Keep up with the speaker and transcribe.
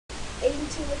82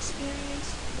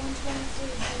 experience,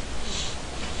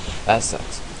 123. That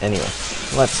sucks. Anyway,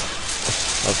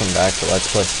 welcome back to Let's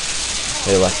Play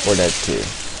Left 4 Dead 2.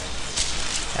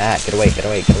 Ah, get away, get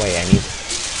away, get away. I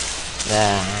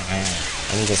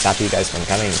need to stop you guys from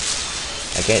coming.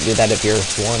 I can't do that if you're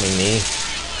swarming me.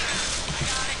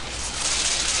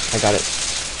 I got it.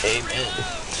 Amen.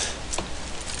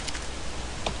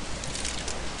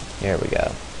 Here we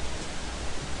go.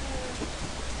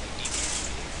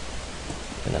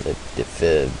 Another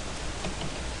defib.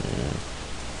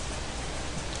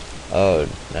 Oh,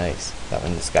 nice. That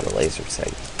one just got a laser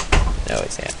sight. No,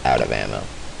 it's out of ammo.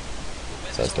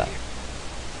 So it's not.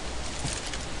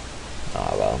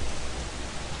 Oh, well.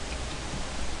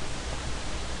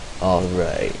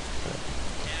 Alright.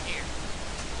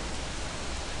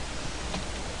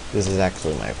 This is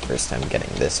actually my first time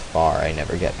getting this far. I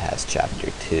never get past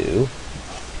chapter 2.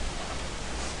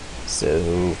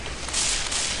 So...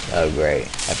 oh great,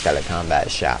 I've got a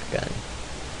combat shotgun.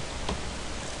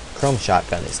 Chrome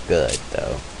shotgun is good,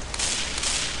 though.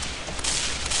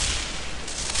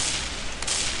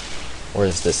 Or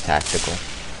is this tactical?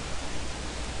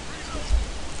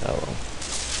 Oh well.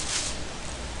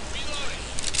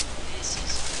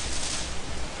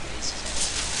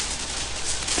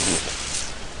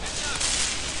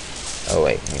 Oh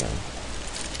wait, hang on.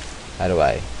 How do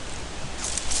I...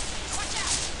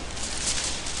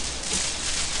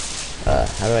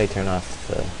 how do I turn off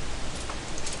the...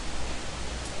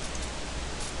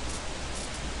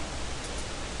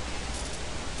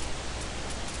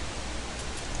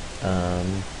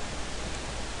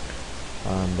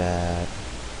 combat...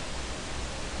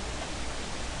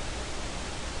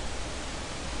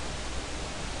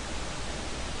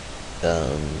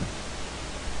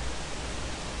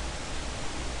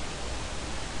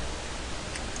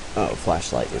 oh,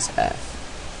 flashlight is F.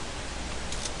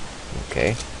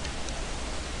 Okay.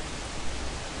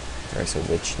 There's a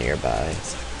witch nearby.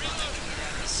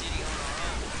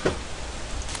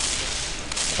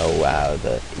 Oh wow,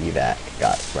 the evac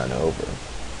got run over.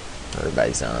 Or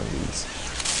by zombies.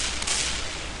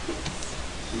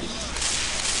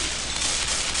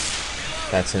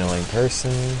 That's an annoying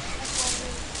person.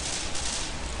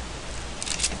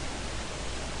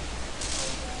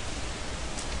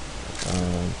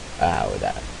 Ow,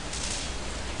 that.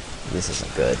 This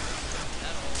isn't good.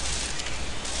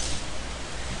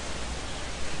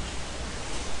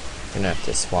 I'm gonna have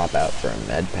to swap out for a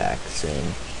med pack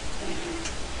soon.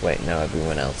 Wait, no,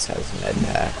 everyone else has a med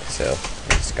pack, so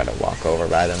I just gotta walk over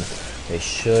by them. They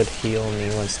should heal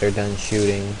me once they're done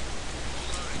shooting.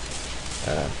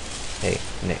 Hey,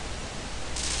 Nick.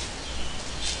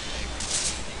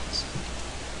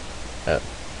 Oh.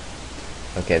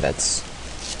 Okay, that's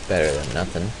better than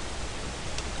nothing.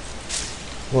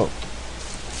 Whoa.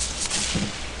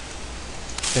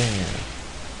 Bam.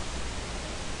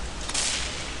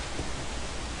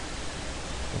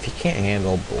 If you can't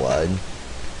handle blood,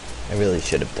 I really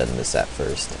should have done this at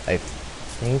first. I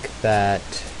think that...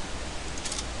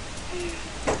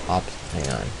 hang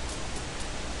on.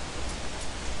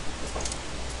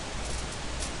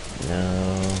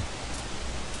 No.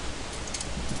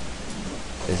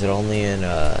 Is it only in,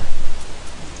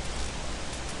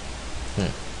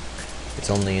 It's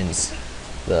only in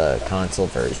the console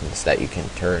versions that you can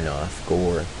turn off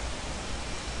gore.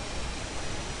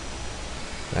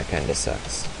 That kinda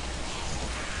sucks.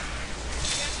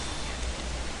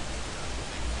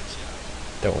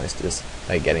 Don't waste this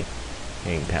by getting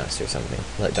pounced or something.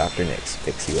 Let Dr. Nix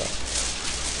fix you up.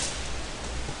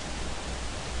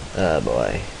 Oh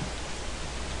boy.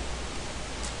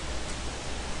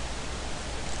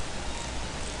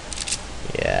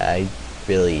 Yeah,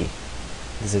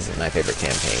 this isn't my favorite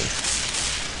campaign.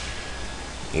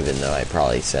 Even though I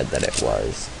probably said that it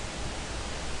was.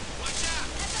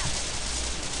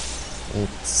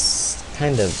 It's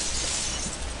kind of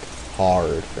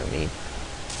hard for me.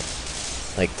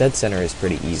 Like, Dead Center is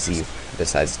pretty easy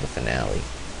besides the finale.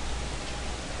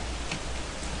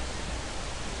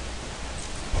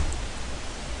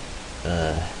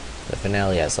 The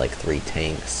finale has like 3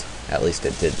 tanks. At least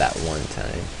it did that one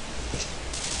time.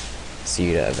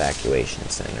 Ceuta Evacuation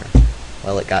Center.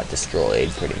 Well, it got destroyed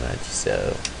pretty much,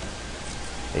 so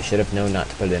they should have known not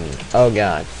to put it in. Oh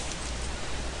god.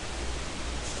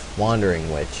 Wandering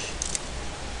Witch.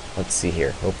 Let's see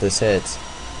here. Hope this hits.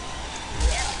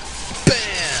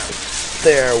 Bam!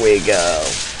 There we go.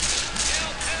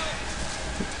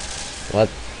 What?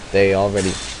 They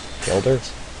already killed her?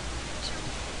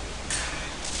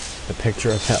 A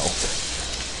picture of health.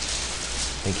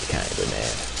 I think you kind of did,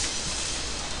 man.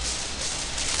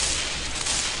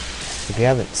 If you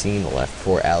haven't seen Left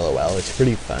 4 LOL, it's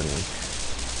pretty funny.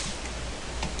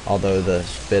 Although the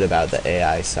bit about the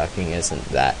AI sucking isn't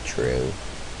that true.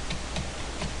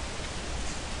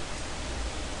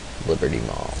 Liberty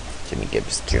Mall. Jimmy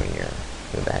Gibbs Jr.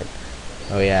 Who the heck?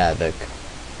 Oh yeah,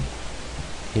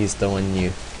 he's the one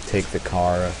you take the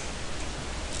car.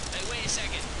 Hey, wait a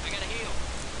second. I gotta heal.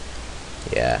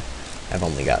 Yeah, I've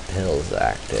only got pills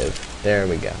active. There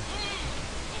we go.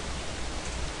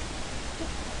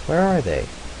 Where are they?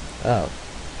 Oh,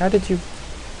 how did you...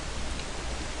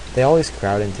 They always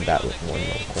crowd into that one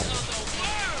little corner.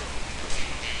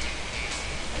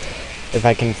 If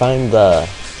I can find the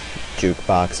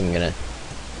jukebox, I'm gonna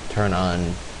turn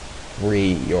on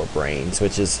Re Your Brains,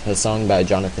 which is a song by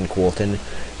Jonathan Coulton,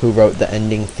 who wrote the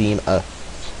ending theme of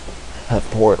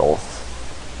Portal,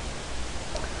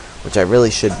 which I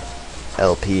really should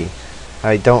LP.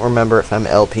 I don't remember if I'm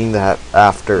LPing that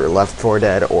after Left 4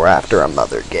 Dead or after a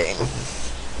Mother game.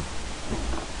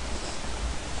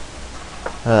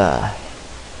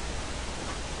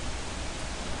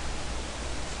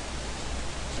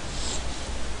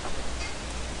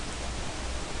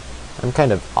 I'm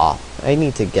kind of off. I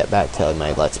need to get back to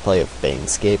my Let's Play of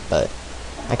Banescape, but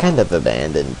I kind of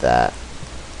abandoned that.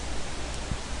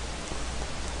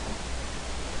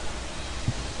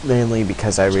 Mainly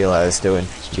because I realized it would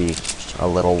be a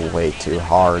little way too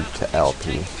hard to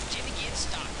LP.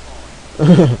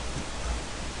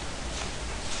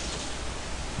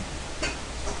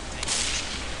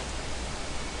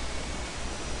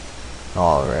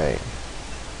 Alright.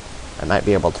 I might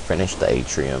be able to finish the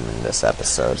atrium in this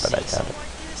episode, but I doubt it.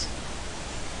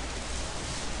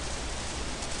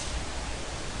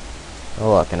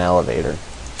 Oh look, an elevator.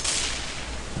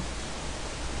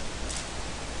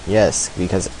 Yes,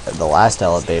 because the last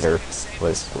elevator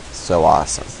was so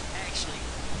awesome.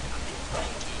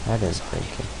 That is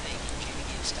thinking.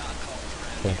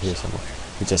 Okay, here's someone.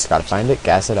 You just gotta find it,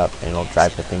 gas it up, and it'll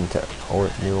drive the thing to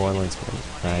New Orleans.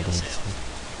 Right.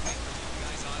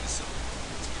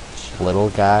 Little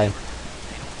guy.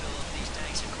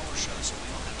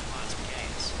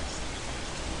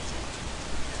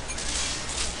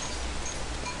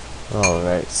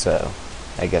 Alright, so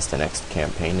I guess the next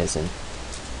campaign is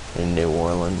in New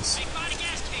Orleans.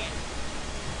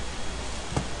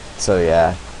 So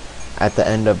yeah, at the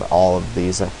end of all of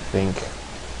these, I think,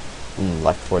 in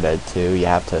Left 4 Dead 2, you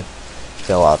have to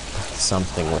fill up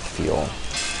something with fuel.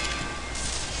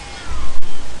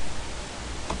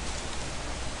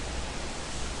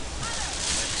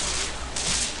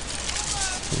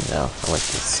 No, I went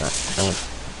to I went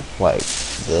like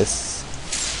this.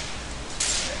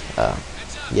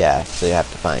 Yeah, so you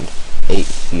have to find 8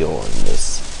 fuel in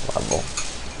this level.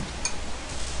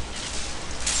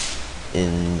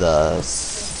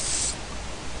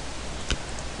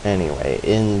 Anyway,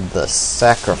 in the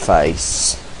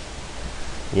sacrifice,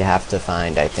 you have to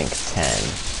find, I think, 10.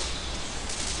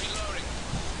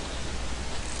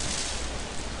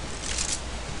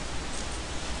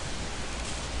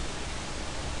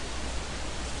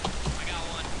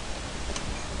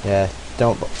 Yeah,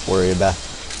 don't worry about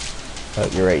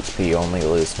your HP, you only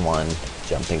lose 1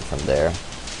 jumping from there.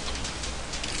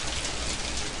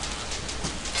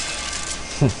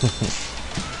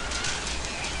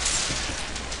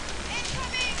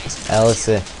 Alice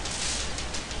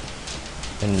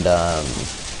and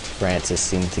Francis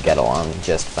seem to get along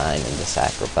just fine in the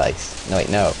sacrifice. No, wait,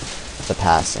 no, the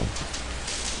passing.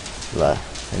 I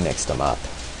mixed them up.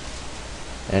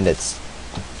 And it's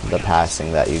the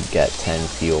passing that you get 10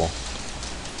 fuel.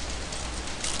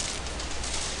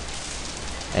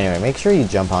 Anyway, make sure you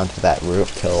jump onto that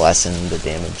roof to lessen the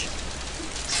damage.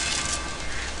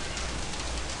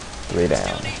 3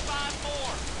 down.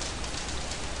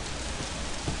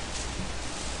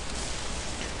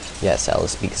 Yes,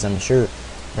 Alice, because I'm sure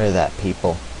that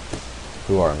people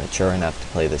who are mature enough to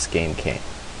play this game can't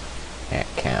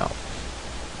count.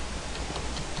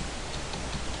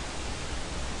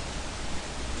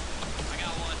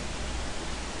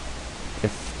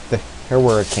 If there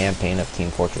were a campaign of Team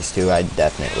Fortress 2, I'd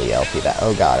definitely LP that.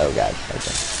 Oh god, oh god.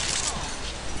 Okay.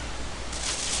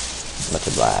 Much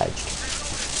obliged.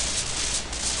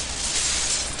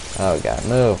 Oh god,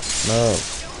 move, move.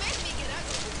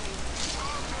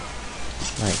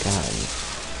 My god.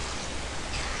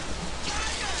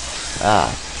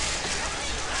 Ah.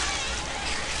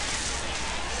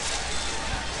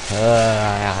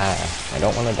 I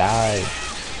don't want to die.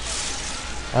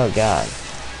 Oh god.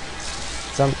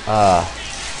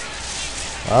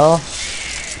 Well.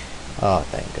 Oh,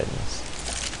 thank goodness.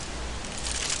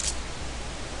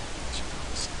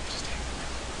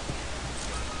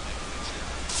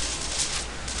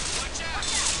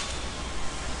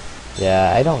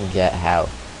 Yeah, I don't get how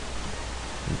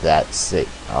that's it.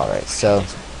 Alright, so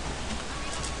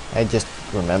I just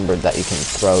remembered that you can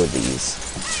throw these.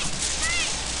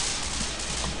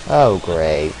 Oh,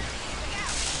 great.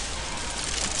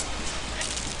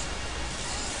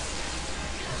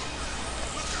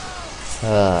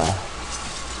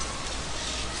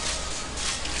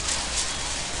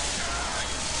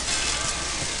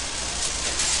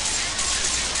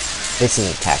 This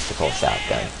is a tactical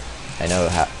shotgun. I know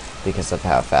how, because of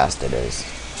how fast it is.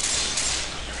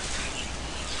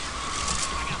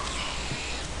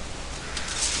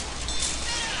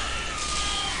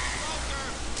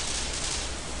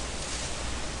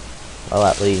 Well,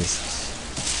 at least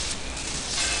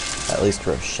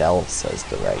Rochelle says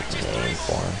the right name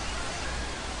for him.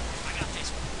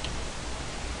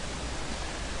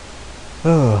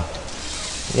 Oh,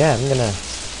 yeah, I'm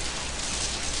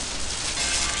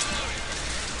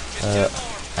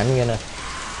gonna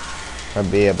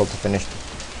be able to finish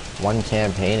one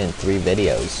campaign in 3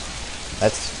 videos.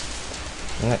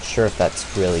 I'm not sure if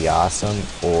that's really awesome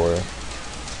or,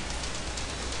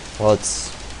 well, it's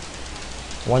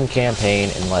one campaign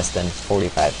in less than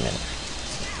 45 minutes.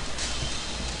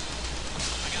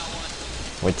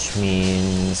 Which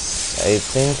means I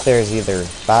think there's either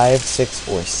 5, 6,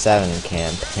 or 7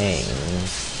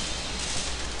 campaigns.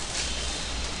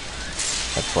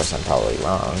 Of course, I'm probably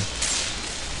wrong.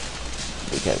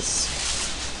 Because,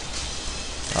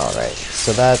 alright,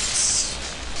 so that's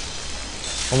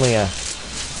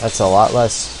a lot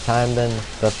less time than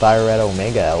the Fire Red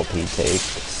Omega LP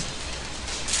takes.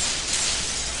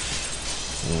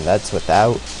 And that's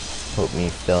without me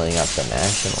filling up the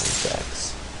national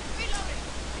decks.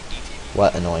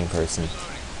 What annoying person.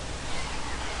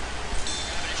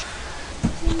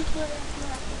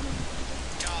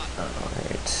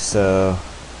 Alright, so,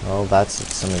 well, that's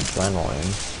some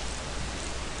adrenaline.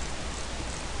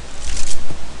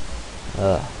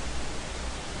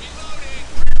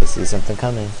 I see something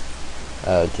coming.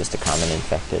 Just a common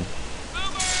infected.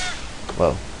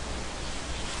 Whoa.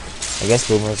 I guess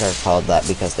boomers are called that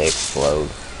because they explode.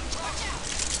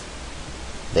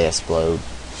 They explode.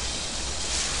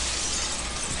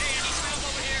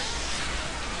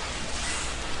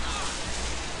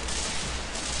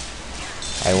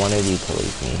 I wanted you to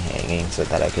leave me hanging so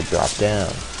that I could drop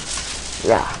down.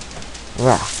 Rah!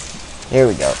 Rah! Here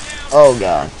we go. Oh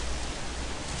god.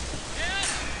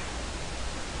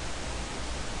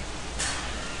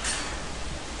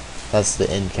 That's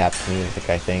the in-capped music,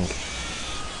 I think.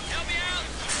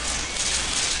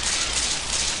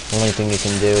 The only thing you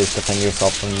can do is defend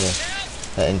yourself from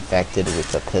the infected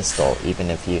with a pistol,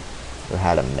 even if you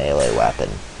had a melee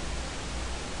weapon.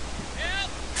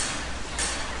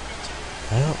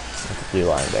 Well, look at you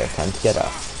lying there. Time to get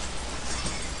up.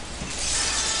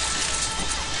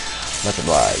 Much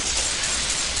obliged.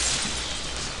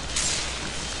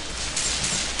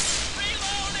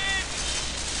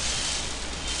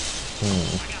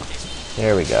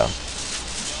 There we go.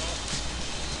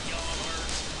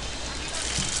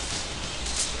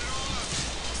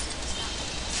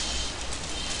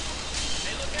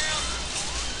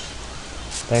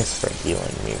 Thanks for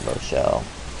healing me, Rochelle.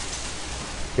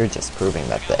 You're just proving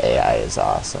that the AI is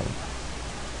awesome.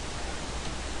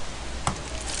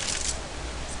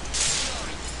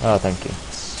 Oh, thank you.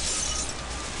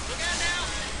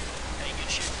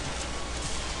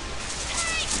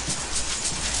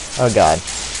 Oh god.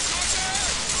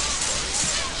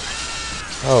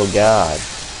 Oh god.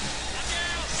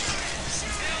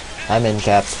 I'm in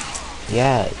capped.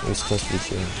 Yeah, you're supposed to be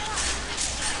shooting.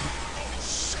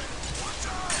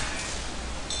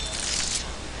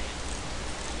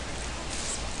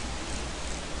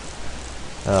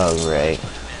 Oh great.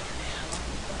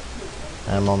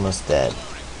 I'm almost dead.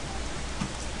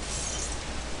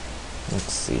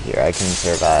 Let's see here. I can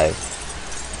survive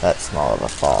that small of a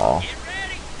fall.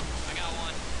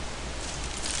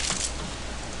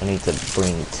 I need to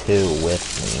bring 2 with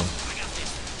me.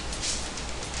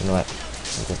 You know what? I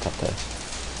just have to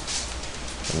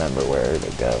remember where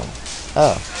to go.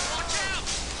 Oh.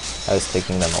 I was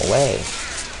taking them away.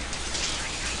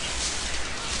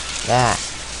 Ah.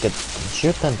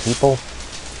 Shoot them, people.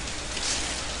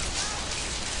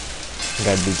 I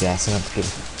gotta be gassing up to get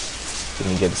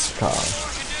me good strong.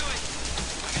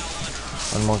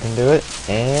 One more can do it.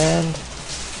 And...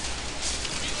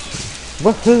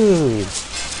 woohoo!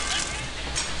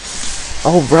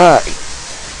 Alright!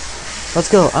 Let's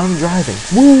go, I'm driving.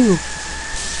 Woo!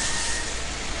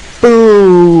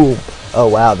 Boom! Oh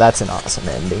wow, that's an awesome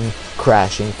ending.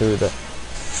 Crashing through the...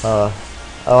 oh,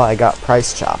 I got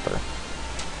Price Chopper.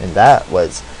 And that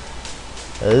was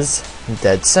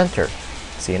dead center.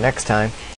 See you next time.